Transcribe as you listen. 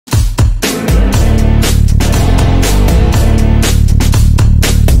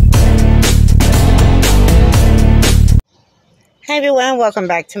Hi everyone, welcome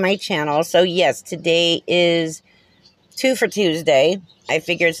back to my channel. So yes, today is 2 for Tuesday. I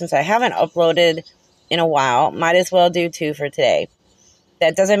figured since I haven't uploaded in a while, might as well do 2 for today.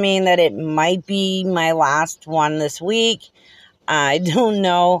 That doesn't mean that it might be my last one this week. I don't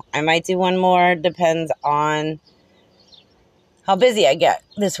know. I might do one more. Depends on how busy I get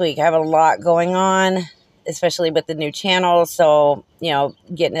this week. I have a lot going on, especially with the new channel. So,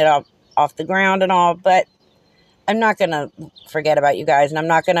 getting it up off the ground and all. But I'm not going to forget about you guys, and I'm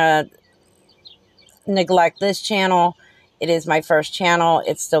not going to neglect this channel. It is my first channel.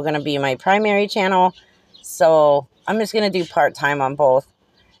 It's still going to be my primary channel. So I'm just going to do part-time on both.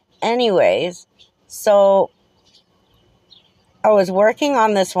 Anyways, so I was working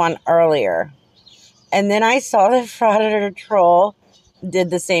on this one earlier, and then I saw that Frauditor Troll did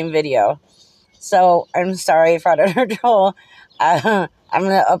the same video. So I'm sorry, Frauditor Troll. I'm going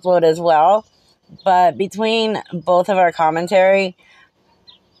to upload as well. But between both of our commentary,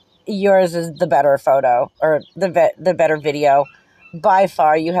 yours is the better photo, or the better video. By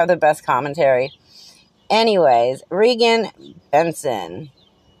far, you have the best commentary. Anyways, Regan Benson.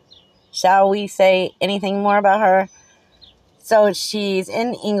 Shall we say anything more about her? So she's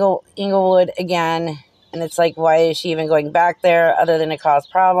in Inglewood again, and it's like, why is she even going back there other than to cause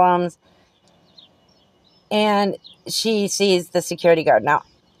problems? And she sees the security guard. Now,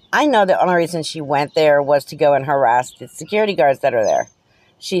 I know the only reason she went there was to go and harass the security guards that are there.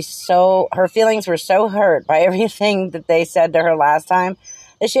 Her feelings were so hurt by everything that they said to her last time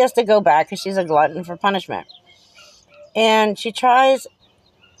that she has to go back because she's a glutton for punishment. And she tries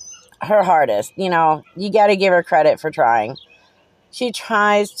her hardest. You got to give her credit for trying. She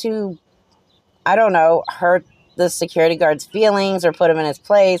tries to, hurt the security guard's feelings or put him in his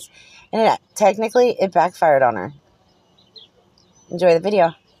place. And technically, it backfired on her. Enjoy the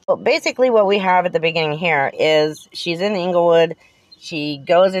video. Well, basically what we have at the beginning here is she's in Inglewood. She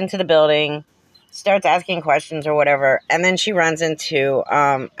goes into the building, starts asking questions or whatever, and then she runs into,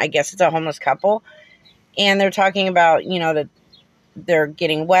 I guess it's a homeless couple, and they're talking about, that they're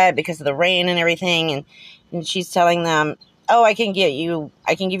getting wet because of the rain and everything, and she's telling them, oh, I can give you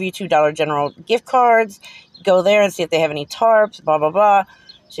 $2 General gift cards, go there and see if they have any tarps, blah, blah, blah.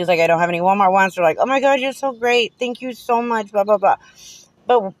 She's like, I don't have any Walmart ones. They're like, oh my God, you're so great, thank you so much, blah, blah, blah.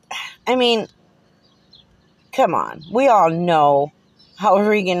 But, come on. We all know how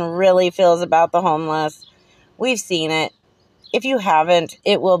Regan really feels about the homeless. We've seen it. If you haven't,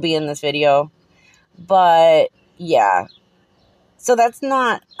 it will be in this video. But, yeah. So that's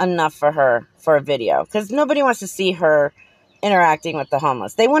not enough for her for a video. Because nobody wants to see her interacting with the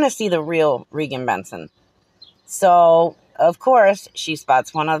homeless. They want to see the real Regan Benson. So, of course, she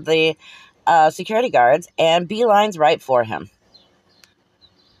spots one of the security guards and beelines right for him.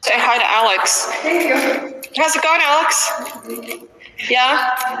 Say hi to Alex. Thank you. How's it going, Alex?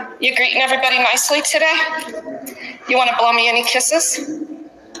 Yeah? You greeting everybody nicely today? You want to blow me any kisses?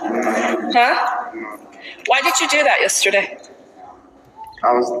 Huh? Why did you do that yesterday?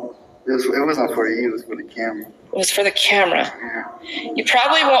 It wasn't for you, it was for the camera. It was for the camera. Yeah. You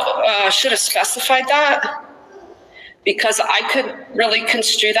probably should have specified that, because I could really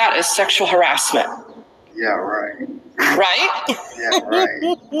construe that as sexual harassment. Yeah, right. Right? Yeah,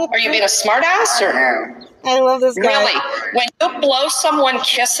 right. Are you being a smartass, or? Yeah. I love this guy. Really? When you blow someone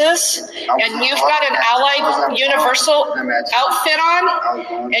kisses and you've got an Allied Universal outfit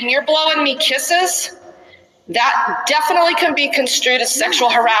on and you're blowing me kisses, that definitely can be construed as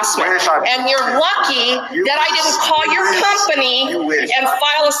sexual harassment. And you're lucky that I didn't call your company and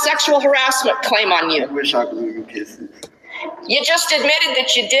file a sexual harassment claim on you. I wish I blew you kisses. You just admitted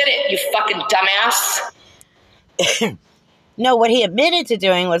that you did it, you fucking dumbass. No, what he admitted to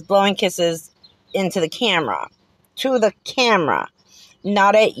doing was blowing kisses into the camera. To the camera.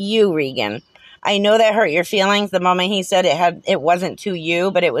 Not at you, Regan. I know that hurt your feelings the moment he said it wasn't to you,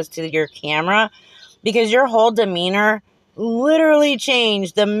 but it was to your camera. Because your whole demeanor literally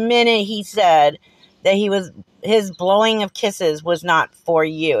changed the minute he said that his blowing of kisses was not for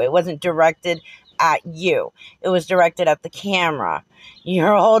you. It wasn't directed at you. It was directed at the camera.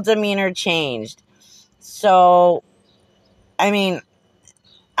 Your whole demeanor changed. So, I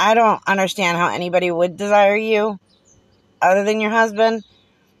don't understand how anybody would desire you other than your husband,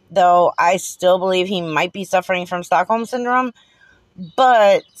 though I still believe he might be suffering from Stockholm Syndrome.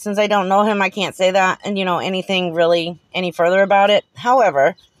 But since I don't know him, I can't say that and, anything really any further about it.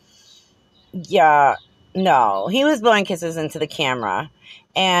 However, yeah, no, he was blowing kisses into the camera,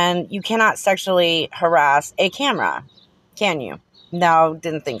 and you cannot sexually harass a camera, can you? No,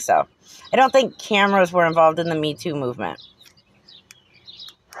 didn't think so. I don't think cameras were involved in the Me Too movement.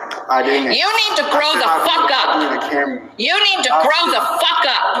 I didn't. You need to grow the fuck up. You need to grow the fuck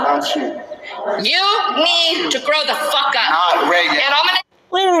up. Not you. You need to grow the fuck up. Not Regan. And I'm gonna.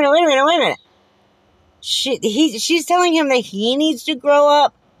 Wait a minute. She's telling him that he needs to grow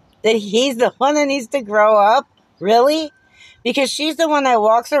up? That he's the one that needs to grow up? Really? Because she's the one that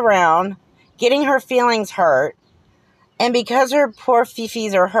walks around getting her feelings hurt. And because her poor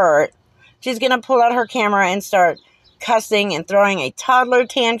fifis are hurt, she's going to pull out her camera and start cussing and throwing a toddler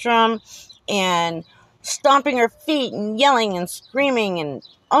tantrum and stomping her feet and yelling and screaming and,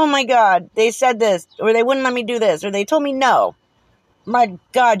 oh my God, they said this, or they wouldn't let me do this, or they told me no. My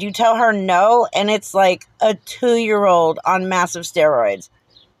God, you tell her no, and it's like a 2-year-old on massive steroids.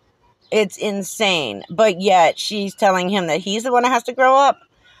 It's insane. But yet, she's telling him that he's the one that has to grow up.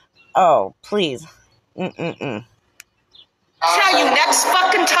 Oh, please. Tell you next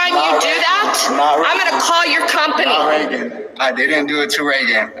fucking time you do that, I'm gonna call your company. Regan. I didn't do it to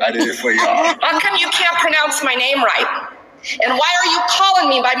Regan. I did it for y'all. How come you can't pronounce my name right? And why are you calling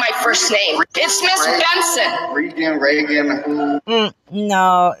me by my first name? It's Miss Benson. Regan.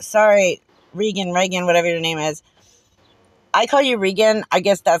 No, sorry. Regan, whatever your name is. I call you Regan. I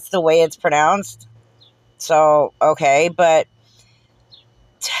guess that's the way it's pronounced. So, okay. But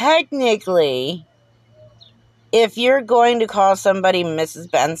technically, if you're going to call somebody Mrs.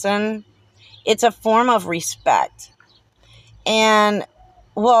 Benson, it's a form of respect. And,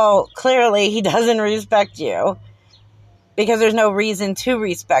 well, clearly he doesn't respect you because there's no reason to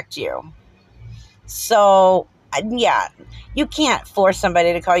respect you. So, yeah, you can't force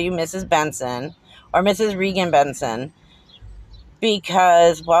somebody to call you Mrs. Benson or Mrs. Regan Benson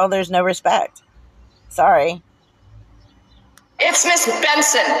because, well, there's no respect. Sorry. It's Miss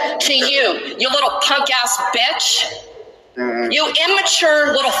Benson to you little punk-ass bitch. You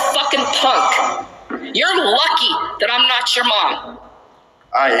immature little fucking punk. You're lucky that I'm not your mom.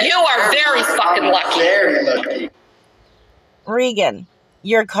 You are very fucking lucky. Very lucky. Regan,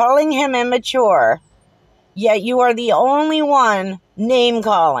 you're calling him immature, yet you are the only one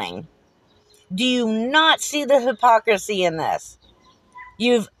name-calling. Do you not see the hypocrisy in this?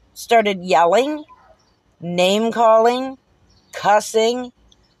 You've started yelling, name-calling, cussing,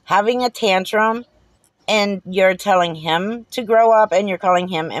 having a tantrum, and you're telling him to grow up and you're calling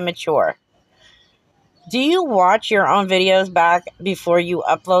him immature. Do you watch your own videos back before you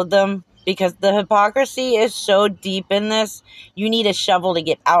upload them? Because the hypocrisy is so deep in this, you need a shovel to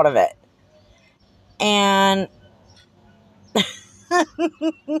get out of it. And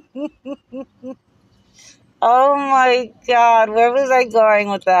oh my God, where was I going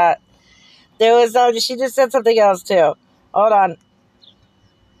with that? She just said something else too. Hold on.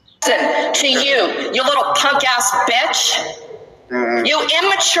 To you little punk-ass bitch. You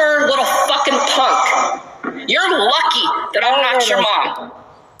immature little fucking punk. You're lucky that I'm not your mom.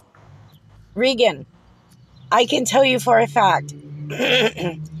 Regan, I can tell you for a fact,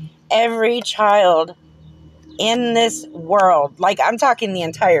 every child in this world, like I'm talking the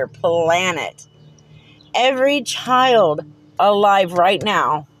entire planet, every child alive right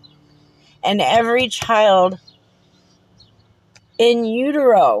now, and every child in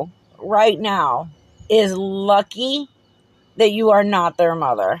utero right now is lucky that you are not their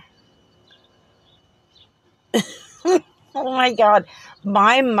mother. Oh my God.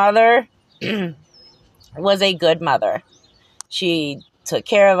 My mother was a good mother. She took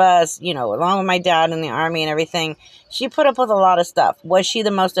care of us, along with my dad in the army and everything. She put up with a lot of stuff. Was she the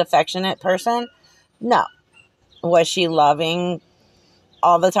most affectionate person? No. Was she loving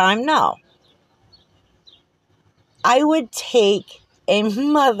all the time? No. I would take a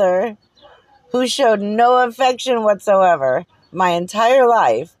mother who showed no affection whatsoever my entire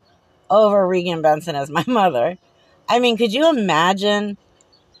life over Regan Benson as my mother. I mean, could you imagine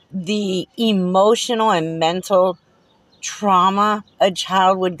the emotional and mental trauma a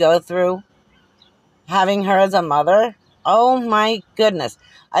child would go through having her as a mother? Oh my goodness.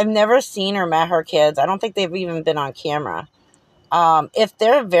 I've never seen or met her kids. I don't think they've even been on camera. If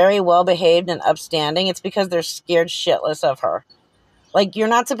they're very well behaved and upstanding, it's because they're scared shitless of her. Like, you're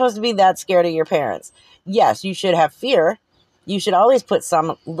not supposed to be that scared of your parents. Yes, you should have fear. You should always put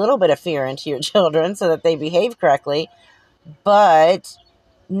some little bit of fear into your children so that they behave correctly, but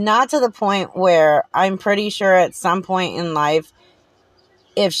not to the point where I'm pretty sure at some point in life,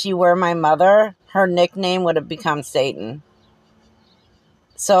 if she were my mother, her nickname would have become Satan.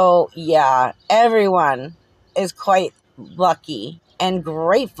 So, yeah, everyone is quite lucky and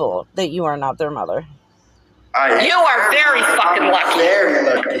grateful that you are not their mother. You are very fucking lucky. Very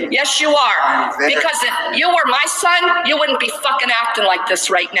lucky. Yes, you are. Because if you were my son, you wouldn't be fucking acting like this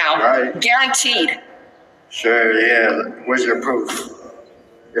right now. Right. Guaranteed. Sure, yeah. Where's your proof?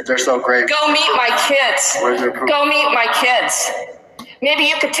 If they're so great. Go meet my kids. Where's your proof? Go meet my kids. Maybe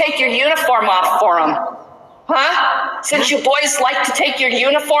you could take your uniform off for them. Huh? Since you boys like to take your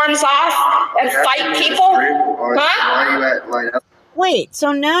uniforms off and fight people? Huh? Wait,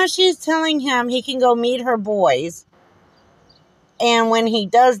 so now she's telling him he can go meet her boys. And when he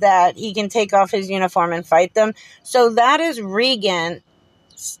does that, he can take off his uniform and fight them. So that is Regan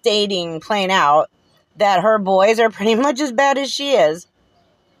stating plain out that her boys are pretty much as bad as she is.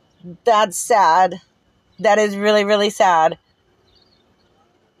 That's sad. That is really, really sad.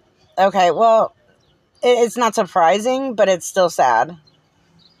 Okay, well, it's not surprising, but it's still sad.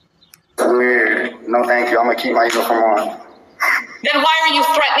 Weird. No, thank you. I'm going to keep my uniform on. Then why are you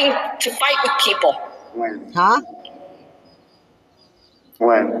threatening to fight with people? When? Huh?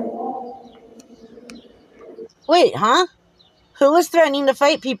 When? Wait, huh? Who was threatening to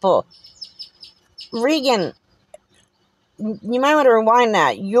fight people? Regan, you might want to rewind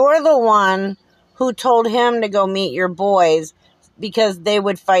that. You're the one who told him to go meet your boys because they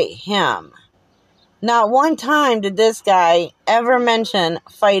would fight him. Not one time did this guy ever mention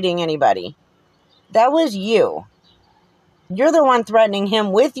fighting anybody. That was you. You're the one threatening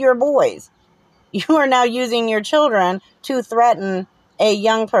him with your boys. You are now using your children to threaten a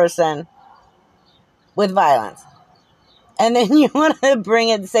young person with violence. And then you want to bring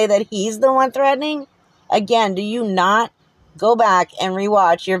it and say that he's the one threatening? Again, do you not go back and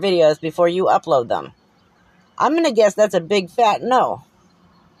rewatch your videos before you upload them? I'm going to guess that's a big fat no.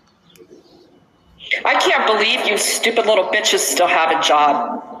 I can't believe you stupid little bitches still have a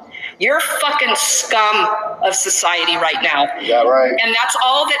job. You're fucking scum of society right now. Is that right? And that's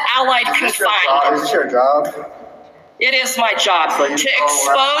all that Allied can find. Is this your job? It is my job to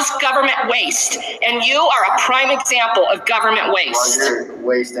expose government waste. And you are a prime example of government waste. Well, you're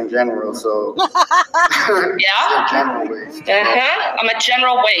waste in general, so. Yeah? You're general waste. Uh-huh. I'm a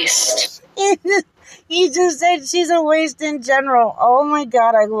general waste. You just said she's a waste in general. Oh my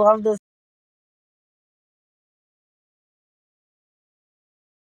God, I love this.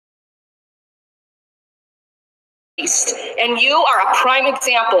 And you are a prime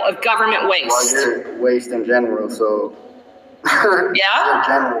example of government waste. Well, you're waste in general, so. Yeah? You're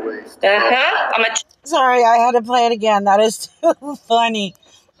general waste. Uh-huh. Sorry, I had to play it again. That is too funny.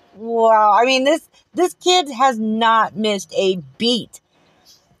 Wow. I mean, this kid has not missed a beat.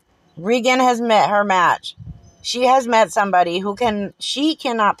 Regan has met her match. She has met somebody who she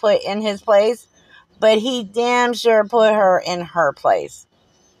cannot put in his place, but he damn sure put her in her place.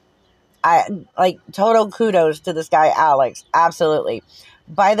 Total kudos to this guy, Alex. Absolutely.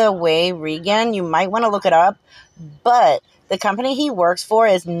 By the way, Regan, you might want to look it up, but the company he works for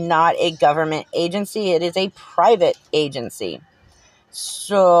is not a government agency. It is a private agency.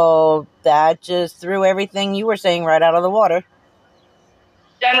 So that just threw everything you were saying right out of the water.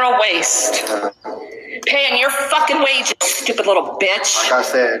 General waste. Paying your fucking wages, stupid little bitch. Like I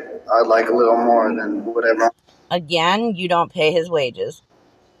said, I'd like a little more than whatever. Again, you don't pay his wages.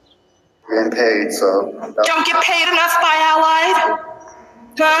 Getting paid, so. Don't get paid enough by Allied?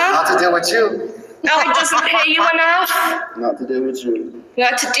 Huh? Not to deal with you. Allied doesn't pay you enough? Not to deal with you.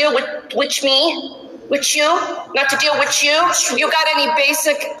 Not to deal with me? With you? Not to deal with you? You got any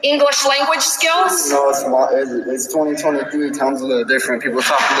basic English language skills? No, it's 2023. Time's a little different. People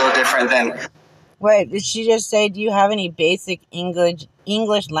talk a little different than. Wait, did she just say, do you have any basic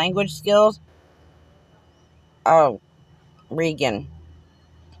English language skills? Oh, Regan.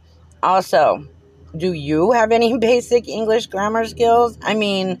 Also, do you have any basic English grammar skills? I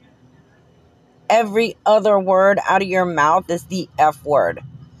mean, every other word out of your mouth is the F word.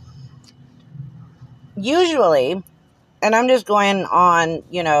 Usually, and I'm just going on,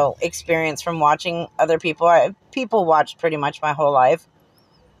 experience from watching other people. People watch pretty much my whole life.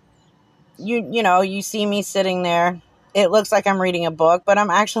 You see me sitting there. It looks like I'm reading a book, but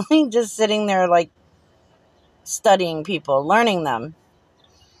I'm actually just sitting there like studying people, learning them.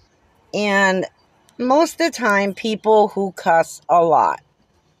 And most of the time, people who cuss a lot,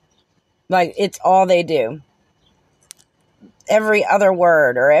 like it's all they do. Every other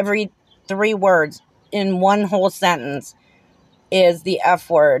word or every 3 words in one whole sentence is the F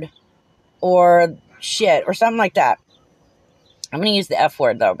word or shit or something like that. I'm going to use the F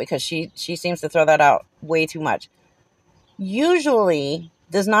word though, because she seems to throw that out way too much. Usually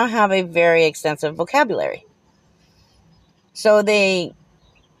does not have a very extensive vocabulary. So they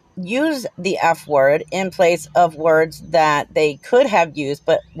use the F word in place of words that they could have used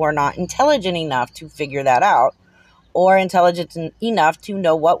but were not intelligent enough to figure that out, or intelligent enough to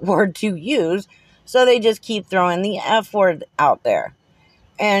know what word to use, so they just keep throwing the F word out there.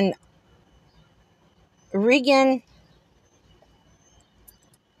 And Regan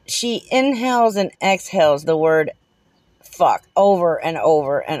she inhales and exhales the word fuck over and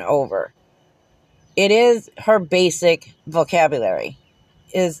over and over. It is her basic vocabulary,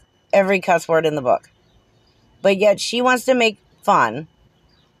 is every cuss word in the book. But yet she wants to make fun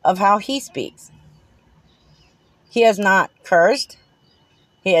of how he speaks. He has not cursed.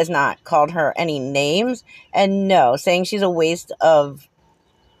 He has not called her any names. And no, saying she's a waste of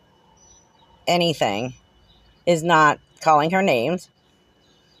anything is not calling her names.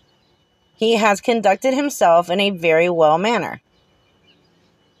 He has conducted himself in a very well manner.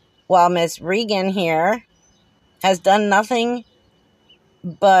 While Miss Regan here has done nothing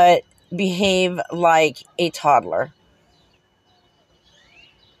but behave like a toddler.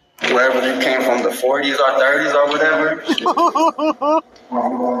 Wherever they came from, the 40s or 30s or whatever.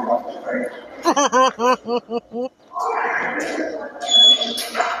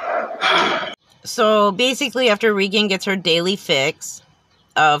 So basically, after Regan gets her daily fix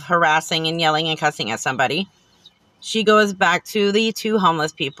of harassing and yelling and cussing at somebody, she goes back to the two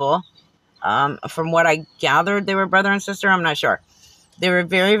homeless people. From what I gathered, they were brother and sister. I'm not sure. They were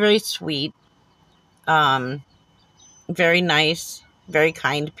very, very sweet, very nice, very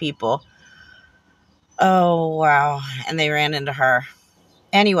kind people. Oh, wow. And they ran into her.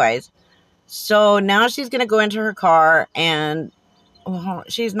 Anyways, so now she's going to go into her car, and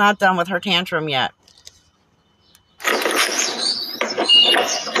she's not done with her tantrum yet.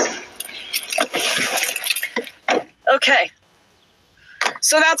 Okay.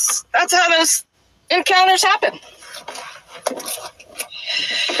 So that's how those encounters happen.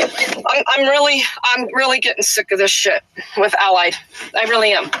 I'm really getting sick of this shit with Allied. I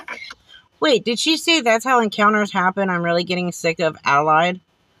really am. Wait, did she say that's how encounters happen? I'm really getting sick of Allied.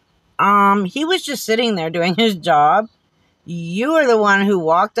 He was just sitting there doing his job. You are the one who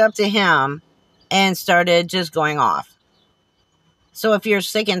walked up to him and started just going off. So if you're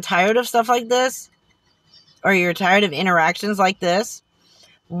sick and tired of stuff like this, or you're tired of interactions like this,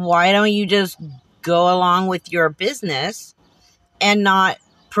 why don't you just go along with your business and not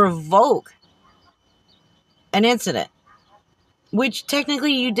provoke an incident? Which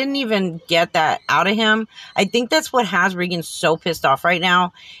technically you didn't even get that out of him. I think that's what has Regan so pissed off right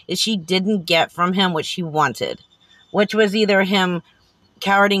now, is she didn't get from him what she wanted, which was either him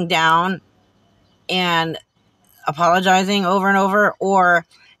cowarding down and apologizing over and over, or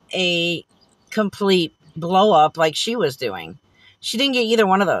a complete blow up like she was doing. She didn't get either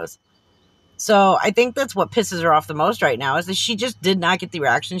one of those. So I think that's what pisses her off the most right now, is that she just did not get the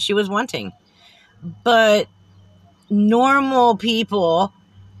reaction she was wanting. But normal people,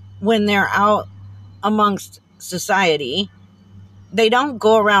 when they're out amongst society, they don't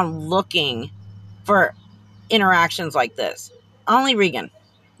go around looking for interactions like this. Only Regan.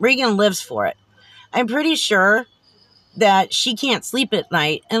 Regan lives for it. I'm pretty sure that she can't sleep at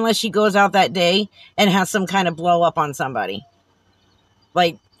night unless she goes out that day and has some kind of blow up on somebody.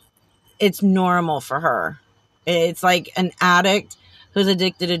 Like, it's normal for her. It's like an addict who's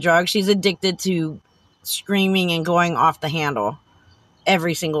addicted to drugs. She's addicted to screaming and going off the handle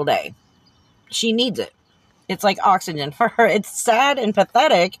every single day. She needs it. It's like oxygen for her. It's sad and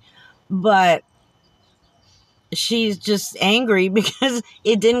pathetic, but she's just angry because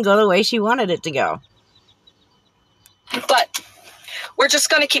it didn't go the way she wanted it to go. But we're just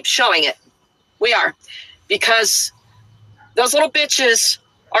going to keep showing it. We are. Because those little bitches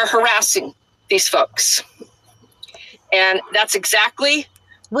are harassing these folks. And that's exactly...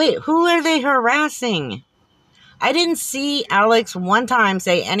 Wait, who are they harassing? I didn't see Alex one time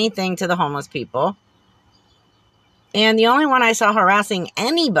say anything to the homeless people. And the only one I saw harassing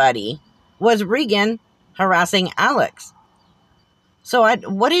anybody was Regan harassing Alex. So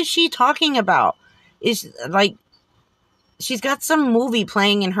what is she talking about? Is like, she's got some movie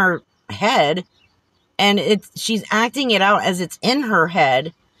playing in her head, and she's acting it out as it's in her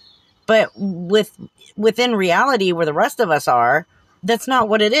head, but within reality, where the rest of us are, that's not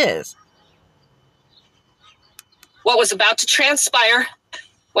what it is. What was about to transpire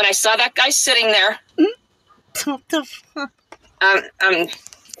when I saw that guy sitting there. What the fuck?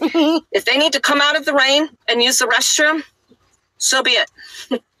 If they need to come out of the rain and use the restroom, so be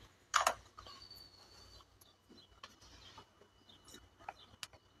it.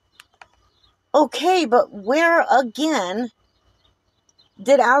 Okay, but where again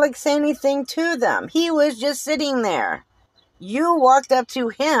did Alex say anything to them? He was just sitting there. You walked up to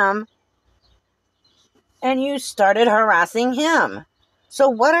him and you started harassing him. So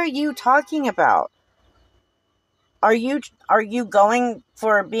what are you talking about? Are you going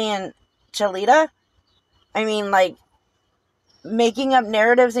for being Cholita? I mean, like, making up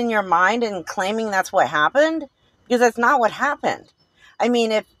narratives in your mind and claiming that's what happened? Because that's not what happened. I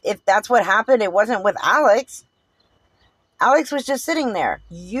mean, if that's what happened, it wasn't with Alex. Alex was just sitting there.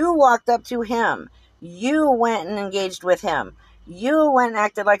 You walked up to him. You went and engaged with him. You went and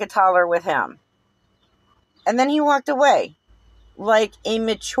acted like a toddler with him. And then he walked away. Like a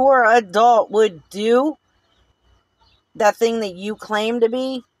mature adult would do. That thing that you claim to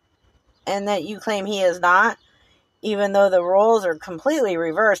be. And that you claim he is not. Even though the roles are completely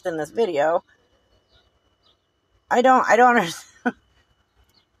reversed in this video. I don't understand.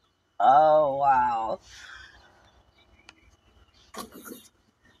 Oh, wow.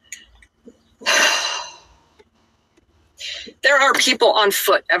 There are people on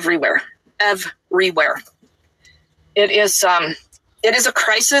foot everywhere. Everywhere. It is a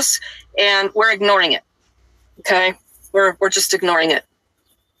crisis, and we're ignoring it. Okay? We're just ignoring it.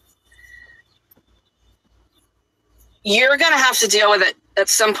 You're going to have to deal with it at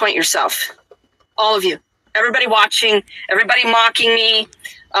some point yourself. All of you. Everybody watching, everybody mocking me,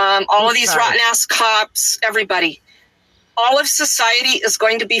 all of these rotten-ass cops, everybody. All of society is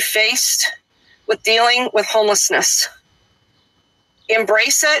going to be faced with dealing with homelessness.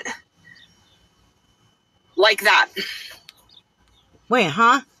 Embrace it like that. Wait,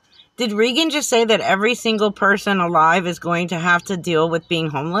 huh? Did Regan just say that every single person alive is going to have to deal with being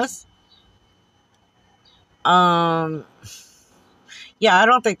homeless? Yeah, I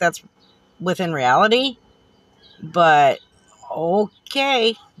don't think that's within reality. But,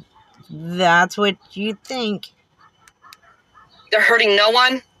 okay. That's what you think. They're hurting no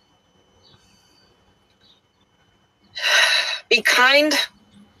one. Be kind,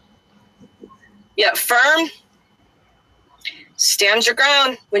 yet firm. Stand your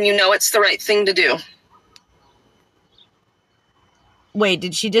ground when you know it's the right thing to do. Wait,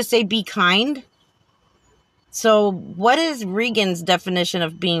 did she just say be kind? So, what is Regan's definition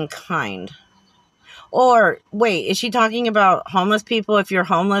of being kind? Or, wait, is she talking about homeless people? If you're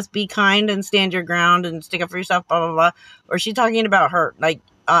homeless, be kind and stand your ground and stick up for yourself, blah, blah, blah. Or is she talking about her, like,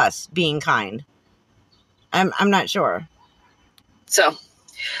 us being kind? I'm not sure. So,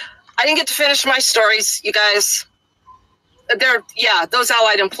 I didn't get to finish my stories, you guys. Those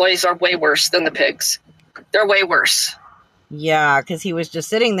Allied employees are way worse than the pigs. They're way worse. Yeah, because he was just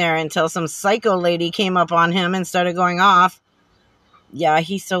sitting there until some psycho lady came up on him and started going off. Yeah,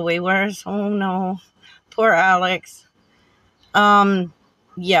 he's so way worse. Oh, no. Poor Alex.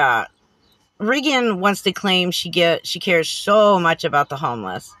 Yeah. Regan wants to claim she cares so much about the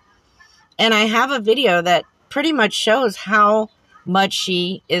homeless. And I have a video that pretty much shows how much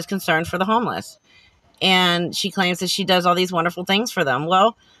she is concerned for the homeless. And she claims that she does all these wonderful things for them.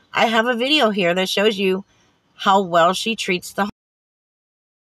 Well, I have a video here that shows you how well she treats the homeless.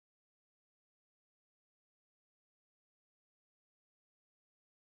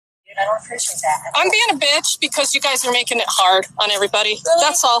 I don't appreciate that. I'm being a bitch because you guys are making it hard on everybody. Really?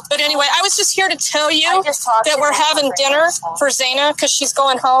 That's all. But anyway, I was just here to tell you that we're having dinner for Zaina because she's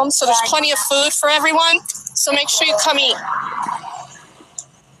going home. So there's plenty of food for everyone. So make sure you come eat.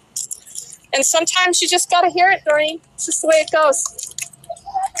 And sometimes you just got to hear it, Doreen. It's just the way it goes.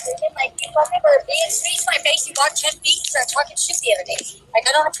 Like, you fucking were being sweet to my face. You walked 10 feet and started talking shit the other day. Like,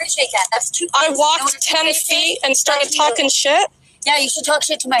 I don't appreciate that. That's too. I walked 10 feet and started talking shit? Yeah, you should talk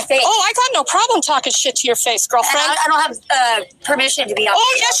shit to my face. Oh, I got no problem talking shit to your face, girlfriend. I don't have permission to be out.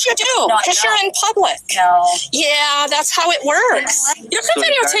 Oh, yes, you do, because you're in public. No. Yeah, that's how it works. You can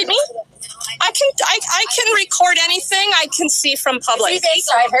videotape me. I can record anything I can see from public.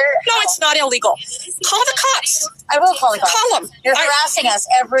 No, it's not illegal. Call the cops. I will call the cops. Call them. You're harassing us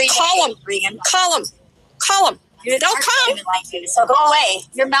every day. Call them, Regan. Call them. Call them. They'll come. Like you, so go away.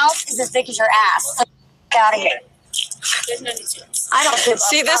 Your mouth is as big as your ass. Get out of here. I don't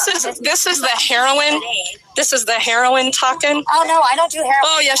see. This is the heroin. This is the heroin talking. Oh no, I don't do heroin.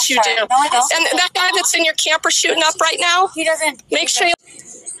 Oh yes, you do. No, I don't. And that guy that's in your camper shooting up right now. He doesn't. Make sure you.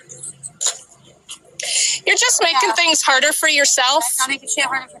 You're just making things harder for yourself. That's not making shit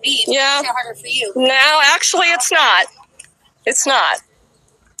harder for me. It's yeah. making shit harder for you. No, actually, it's not. It's not.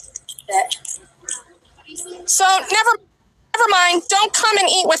 So never mind. Don't come and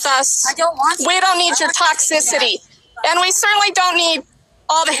eat with us. I don't want to. We don't need your toxicity. And we certainly don't need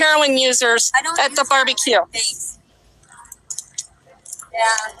all the heroin users at the barbecue.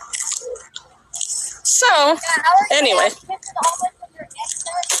 Yeah. So, anyway.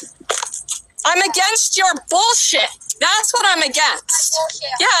 I'm against your bullshit. That's what I'm against.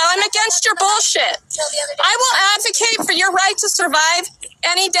 Yeah, I'm against your bullshit. I will advocate for your right to survive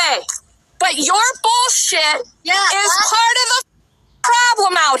any day. But your bullshit is part of the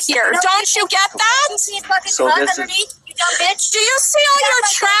problem out here. Don't you get that? So this is... You dumb bitch. Do you see all your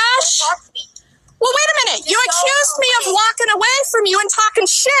trash? Well, wait a minute. You accused me of walking away from from you and talking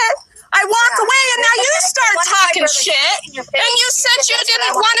shit. I walk away, and now you start talking shit. And you said you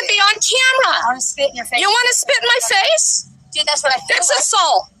didn't want to be on camera. I want to spit in your face. You want to spit in my face? Dude, that's what I feel. It's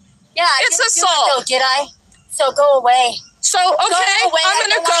assault. Yeah, it's assault. Did I? So go away. So, okay, I'm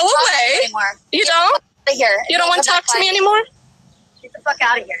going to go away. You don't? Out of here. You don't want to talk to me anymore? Get the fuck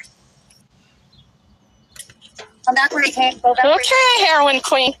out of here. Come back where you came. Go back. Okay, heroin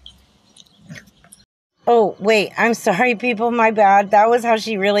queen. Oh, wait. I'm sorry, people. My bad. That was how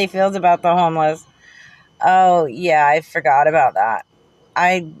she really feels about the homeless. Oh, yeah. I forgot about that.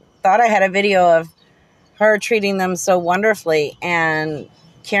 I thought I had a video of her treating them so wonderfully and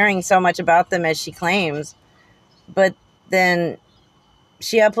caring so much about them as she claims. But then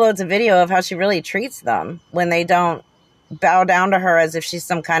she uploads a video of how she really treats them when they don't bow down to her as if she's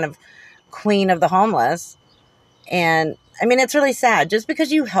some kind of queen of the homeless. And, I mean, it's really sad. Just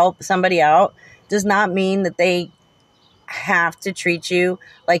because you help somebody out does not mean that they have to treat you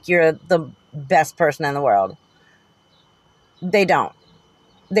like you're the best person in the world. They don't.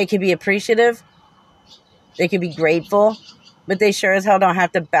 They could be appreciative. They could be grateful. But they sure as hell don't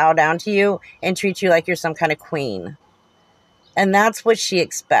have to bow down to you and treat you like you're some kind of queen. And that's what she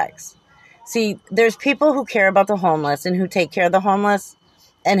expects. See, there's people who care about the homeless and who take care of the homeless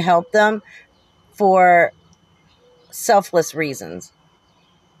and help them for selfless reasons.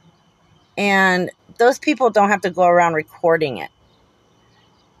 And those people don't have to go around recording it.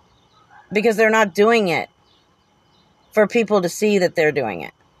 Because they're not doing it for people to see that they're doing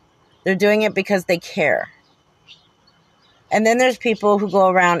it. They're doing it because they care. And then there's people who go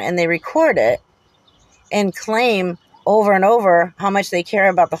around and they record it and claim over and over how much they care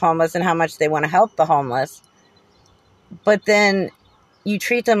about the homeless and how much they want to help the homeless. But then you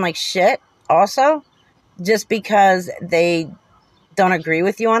treat them like shit also just because they don't agree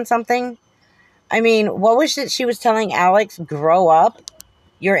with you on something. I mean, what was it she was telling Alex? Grow up.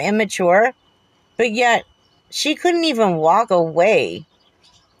 You're immature. But yet she couldn't even walk away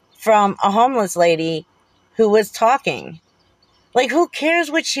from a homeless lady who was talking. Like, who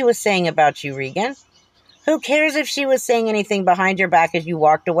cares what she was saying about you, Regan? Who cares if she was saying anything behind your back as you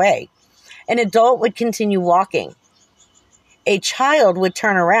walked away? An adult would continue walking. A child would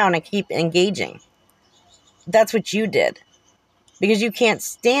turn around and keep engaging. That's what you did. Because you can't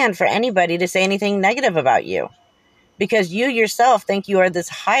stand for anybody to say anything negative about you. Because you yourself think you are this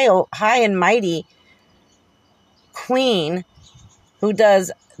high and mighty queen who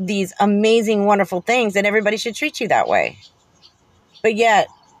does these amazing, wonderful things, and everybody should treat you that way. But yet,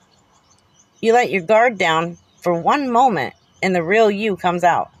 you let your guard down for one moment and the real you comes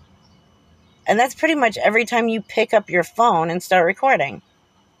out. And that's pretty much every time you pick up your phone and start recording.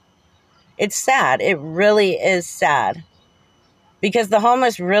 It's sad. It really is sad. Because the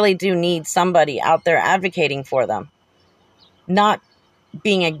homeless really do need somebody out there advocating for them. Not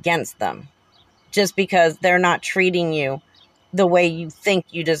being against them. Just because they're not treating you the way you think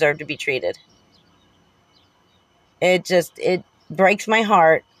you deserve to be treated. It breaks my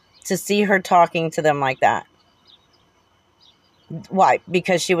heart to see her talking to them like that. Why?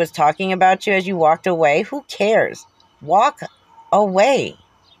 Because she was talking about you as you walked away? Who cares? Walk away.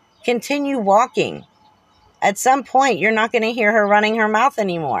 Continue walking. At some point, you're not going to hear her running her mouth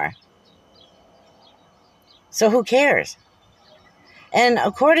anymore. So who cares? And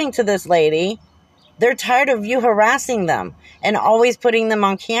according to this lady, they're tired of you harassing them and always putting them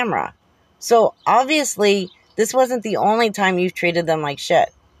on camera. So obviously, this wasn't the only time you've treated them like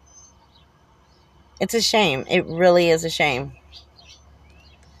shit. It's a shame. It really is a shame.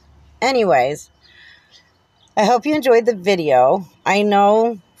 Anyways, I hope you enjoyed the video. I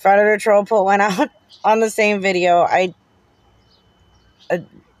know Predator Troll put one out on the same video. I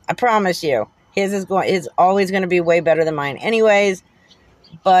promise you, his is always going to be way better than mine. Anyways,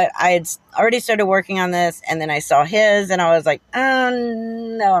 but I had already started working on this, and then I saw his, and I was like,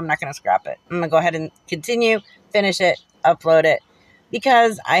 no, I'm not going to scrap it. I'm going to go ahead and continue, finish it, upload it,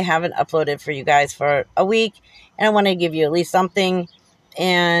 because I haven't uploaded for you guys for a week, and I want to give you at least something.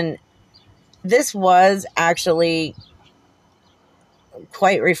 And this was actually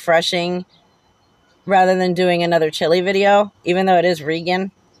quite refreshing rather than doing another chili video, even though it is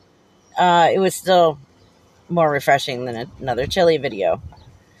Regan. It was still more refreshing than another chili video.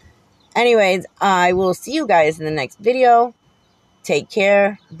 Anyways, I will see you guys in the next video. Take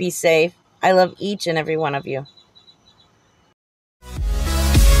care. Be safe. I love each and every one of you.